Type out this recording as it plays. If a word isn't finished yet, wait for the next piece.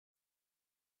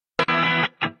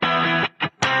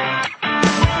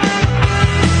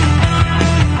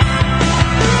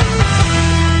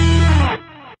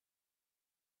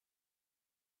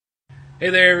Hey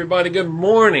there, everybody. Good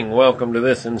morning. Welcome to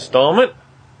this installment.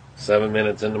 7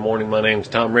 minutes in the morning. My name's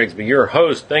Thom Rigsby, your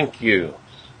host. Thank you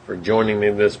for joining me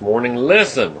this morning.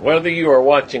 Listen, whether you are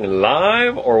watching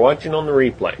live or watching on the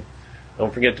replay,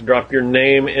 don't forget to drop your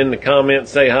name in the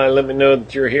comments. Say hi. Let me know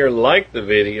that you're here. Like the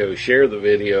video. Share the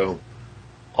video.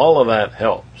 All of that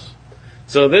helps.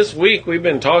 So this week we've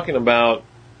been talking about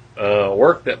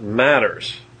work that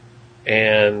matters.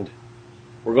 And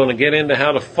we're going to get into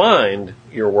how to find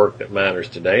your work that matters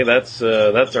today. That's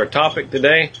our topic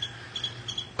today.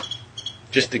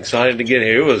 Just excited to get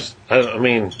here. It was,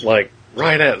 like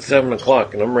right at 7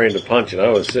 o'clock, and I'm ready to punch it. I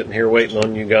was sitting here waiting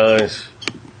on you guys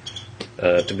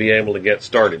to be able to get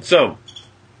started. So,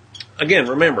 again,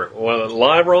 remember,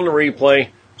 live or on the replay,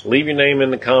 leave your name in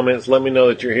the comments. Let me know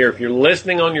that you're here. If you're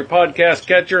listening on your podcast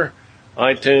catcher,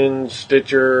 iTunes,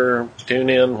 Stitcher,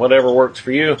 TuneIn, whatever works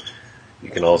for you, you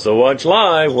can also watch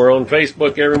live. We're on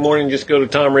Facebook every morning. Just go to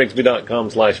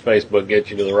thomrigsby.com/Facebook,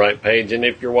 get you to the right page. And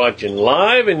if you're watching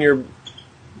live and you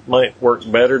might work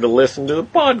better to listen to the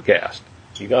podcast,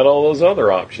 you got all those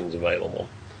other options available.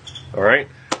 All right.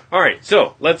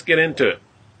 So let's get into it.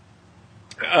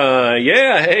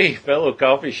 Hey, fellow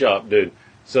coffee shop dude.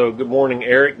 So good morning,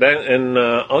 Eric.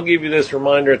 I'll give you this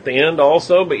reminder at the end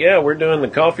also. But yeah, we're doing the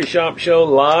coffee shop show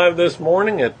live this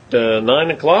morning at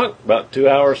 9 o'clock, about 2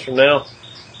 hours from now.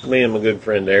 Me and my good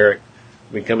friend Eric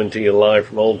will be coming to you live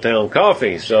from Old Town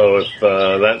Coffee. So if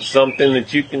that's something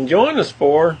that you can join us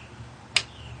for,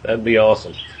 that'd be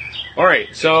awesome. All right,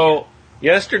 so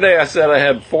yesterday I said I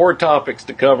had 4 topics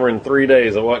to cover in 3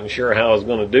 days. I wasn't sure how I was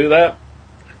going to do that.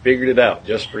 I figured it out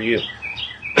just for you.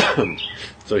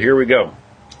 So here we go.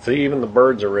 See, even the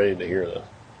birds are ready to hear this.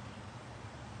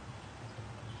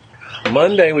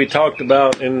 Monday we talked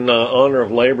about, in honor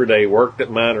of Labor Day, work that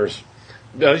matters.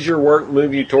 Does your work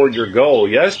move you toward your goal?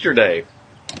 Yesterday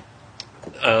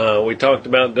we talked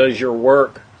about, does your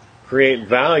work create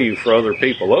value for other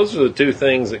people? Those are the 2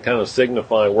 things that kind of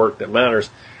signify work that matters.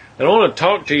 And I want to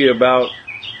talk to you about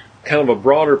kind of a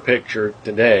broader picture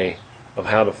today of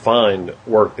how to find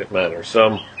work that matters.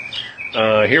 So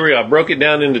here we go. I broke it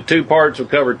down into 2 parts. We'll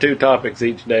cover 2 topics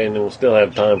each day, and then we'll still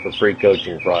have time for free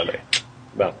coaching Friday.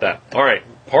 About that. All right.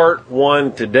 Part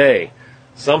 1 today.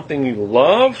 Something you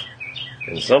love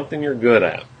and something you're good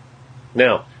at.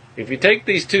 Now, if you take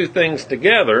these 2 things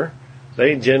together,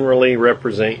 they generally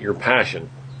represent your passion.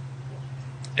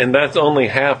 And that's only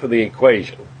half of the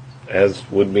equation, as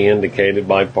would be indicated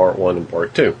by Part 1 and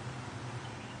Part 2.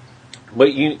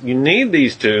 But you need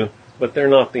these 2, but they're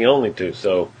not the only 2.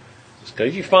 So just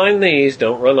because you find these,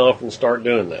 don't run off and start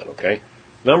doing that, okay?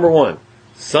 Number 1,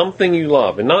 something you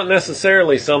love, and not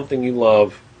necessarily something you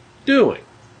love doing,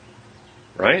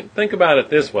 right? Think about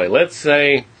it this way. Let's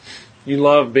say you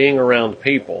love being around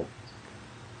people,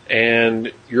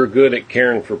 and you're good at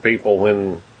caring for people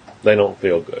when they don't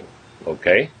feel good,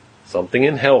 okay? Something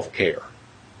in healthcare,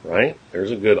 right?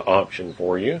 There's a good option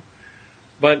for you.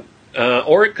 But,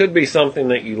 or it could be something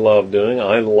that you love doing.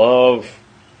 I love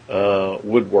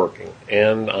woodworking,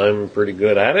 and I'm pretty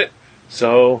good at it.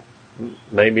 So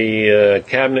maybe a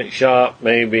cabinet shop,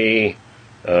 maybe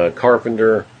a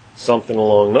carpenter, something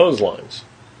along those lines,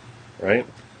 right?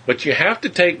 But you have to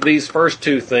take these first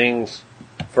 2 things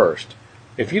first.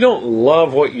 If you don't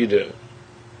love what you do,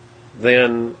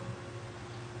 then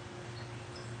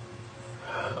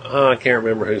I can't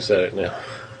remember who said it now.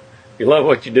 If you love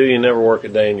what you do, you never work a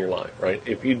day in your life, right?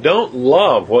 If you don't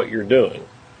love what you're doing,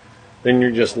 then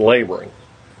you're just laboring,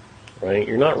 right?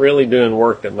 You're not really doing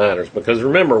work that matters. Because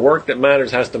remember, work that matters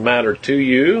has to matter to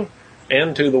you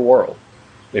and to the world.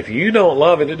 If you don't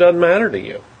love it, it doesn't matter to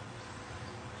you,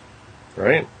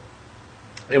 right?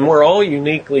 And we're all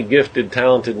uniquely gifted,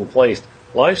 talented, and placed.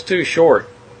 Life's too short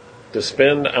to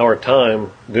spend our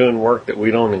time doing work that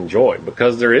we don't enjoy,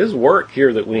 because there is work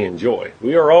here that we enjoy.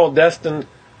 We are all destined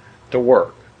to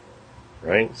work,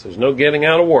 right? So there's no getting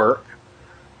out of work.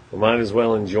 We might as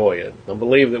well enjoy it. I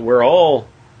believe that we're all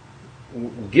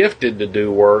gifted to do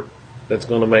work that's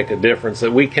going to make a difference,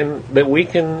 that we can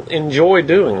enjoy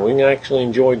doing. We can actually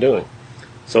enjoy doing.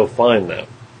 So find that.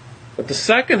 But the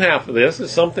second half of this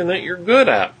is something that you're good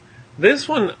at. This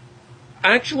one,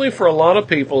 actually, for a lot of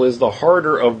people, is the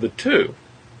harder of the 2.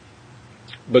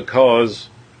 Because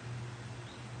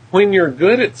when you're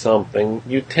good at something,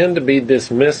 you tend to be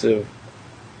dismissive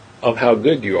of how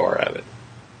good you are at it.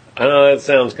 I know that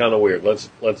sounds kind of weird. Let's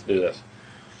do this.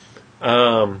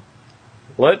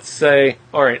 Let's say,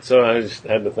 all right, so I just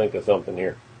had to think of something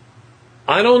here.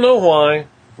 I don't know why,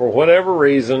 for whatever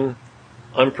reason,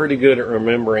 I'm pretty good at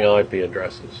remembering IP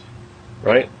addresses,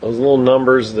 right? Those little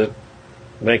numbers that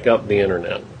make up the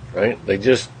internet, right? They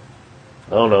just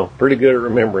I don't know, pretty good at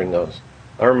remembering those.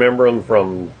 I remember them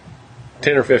from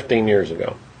 10 or 15 years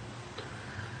ago.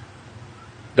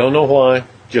 Don't know why,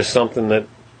 just something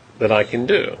that I can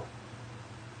do.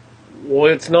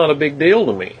 Well, it's not a big deal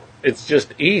to me. It's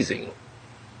just easy.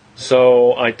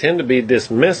 So I tend to be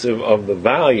dismissive of the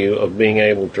value of being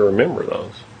able to remember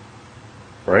those.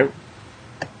 Right?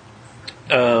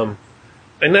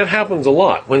 And that happens a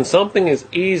lot. When something is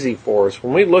easy for us,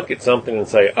 when we look at something and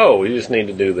say, oh, we just need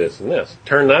to do this and this,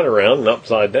 turn that around and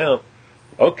upside down.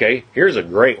 Okay, here's a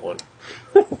great one.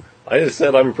 I just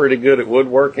said I'm pretty good at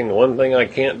woodworking. The one thing I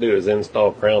can't do is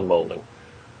install crown molding.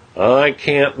 I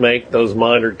can't make those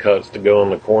miter cuts to go in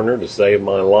the corner to save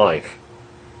my life.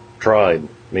 Tried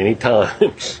many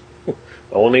times. I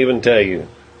won't even tell you.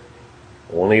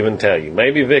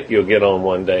 Maybe Vicky will get on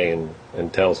one day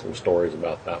and tell some stories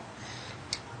about that.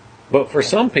 But for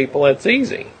some people, that's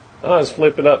easy. I just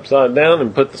flip it upside down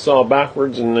and put the saw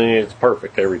backwards, and then it's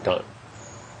perfect every time.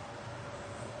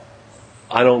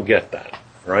 I don't get that,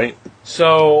 right?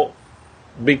 So,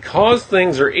 because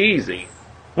things are easy,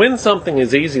 when something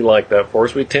is easy like that for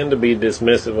us, we tend to be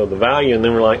dismissive of the value, and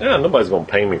then we're like, nobody's going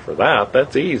to pay me for that.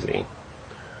 That's easy.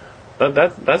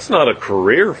 That's not a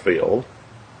career field.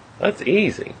 That's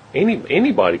easy.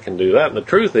 Anybody can do that. And the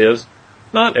truth is,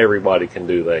 not everybody can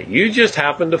do that. You just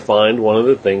happen to find one of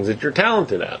the things that you're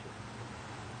talented at.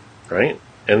 Right?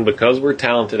 And because we're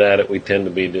talented at it, we tend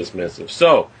to be dismissive.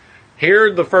 So, here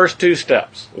are the first two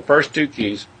steps, the first two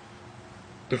keys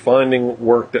to finding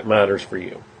work that matters for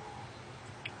you.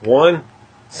 1,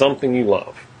 something you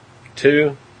love.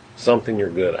 2, something you're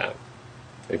good at.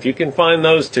 If you can find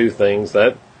those two things,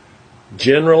 that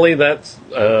generally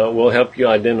will help you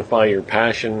identify your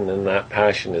passion, and that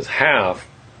passion is half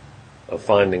of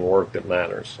finding work that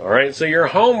matters. All right, so your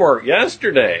homework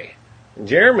yesterday.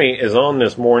 Jeremy is on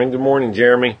this morning. Good morning,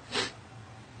 Jeremy.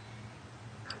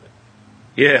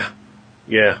 Yeah.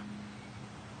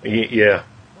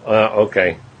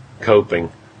 Okay. Coping.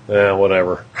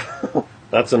 Whatever.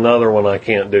 That's another one I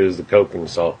can't do, is the coping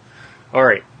saw. All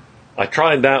right. I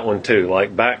tried that one too,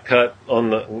 like back cut on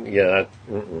the,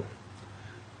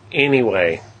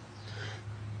 Anyway,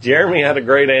 Jeremy had a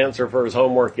great answer for his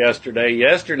homework yesterday.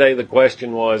 Yesterday the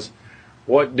question was,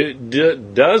 what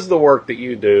does the work that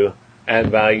you do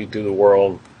add value to the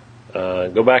world?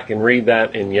 Go back and read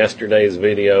that in yesterday's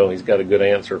video. He's got a good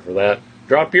answer for that.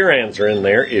 Drop your answer in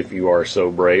there if you are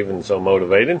so brave and so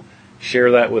motivated.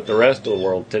 Share that with the rest of the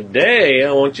world. Today,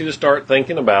 I want you to start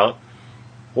thinking about,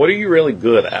 what are you really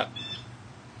good at?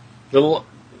 The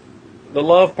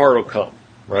love part will come,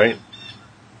 right?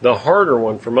 The harder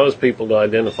one for most people to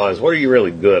identify is, what are you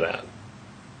really good at?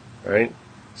 Right?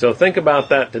 So think about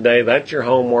that today. That's your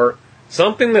homework.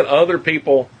 Something that other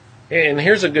people, and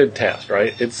here's a good test,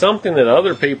 right? It's something that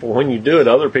other people, when you do it,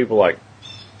 other people are like,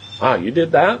 wow, you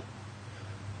did that?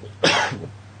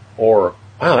 Or,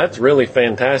 wow, that's really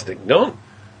fantastic. Don't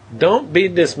be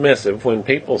dismissive when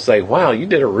people say, wow, you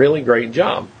did a really great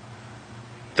job.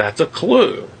 That's a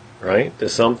clue, right, to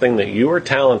something that you are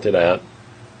talented at,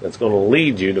 that's going to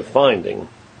lead you to finding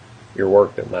your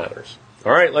work that matters.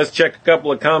 All right, let's check a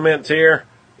couple of comments here.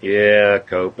 Yeah,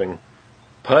 coping.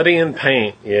 Putty and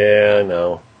paint. Yeah, I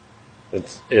know.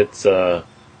 It's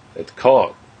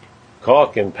caulk.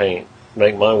 Caulk and paint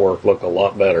make my work look a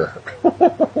lot better.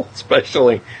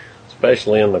 especially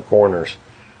in the corners.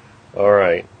 All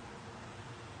right.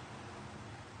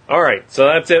 All right, so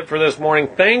that's it for this morning.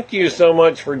 Thank you so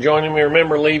much for joining me.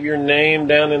 Remember, leave your name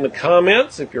down in the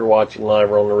comments if you're watching live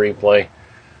or on the replay.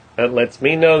 That lets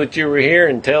me know that you were here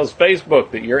and tells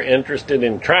Facebook that you're interested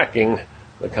in tracking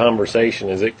the conversation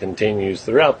as it continues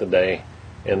throughout the day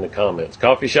in the comments.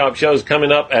 Coffee Shop Show's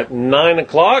coming up at 9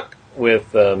 o'clock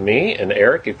with me and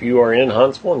Eric. If you are in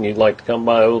Huntsville and you'd like to come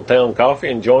by Old Town Coffee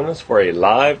and join us for a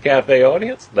live cafe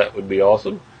audience, that would be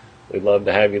awesome. We'd love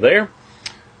to have you there.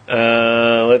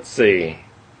 Let's see.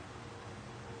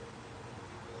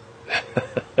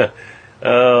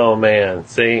 Oh man,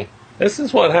 see, this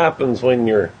is what happens when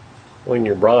your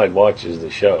bride watches the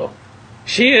show.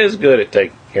 She is good at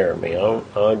taking care of me.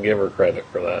 I'll give her credit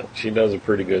for that. She does a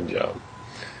pretty good job.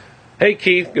 Hey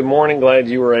Keith, good morning. Glad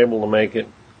you were able to make it.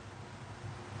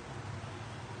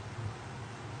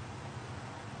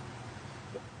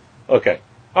 Okay.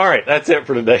 All right, that's it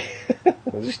for today.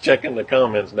 I'm just checking the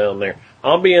comments down there.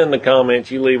 I'll be in the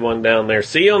comments. You leave one down there.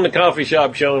 See you on the Coffee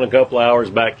Shop Show in a couple of hours.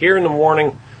 Back here in the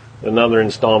morning, another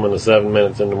installment of 7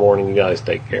 Minutes in the Morning. You guys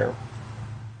take care.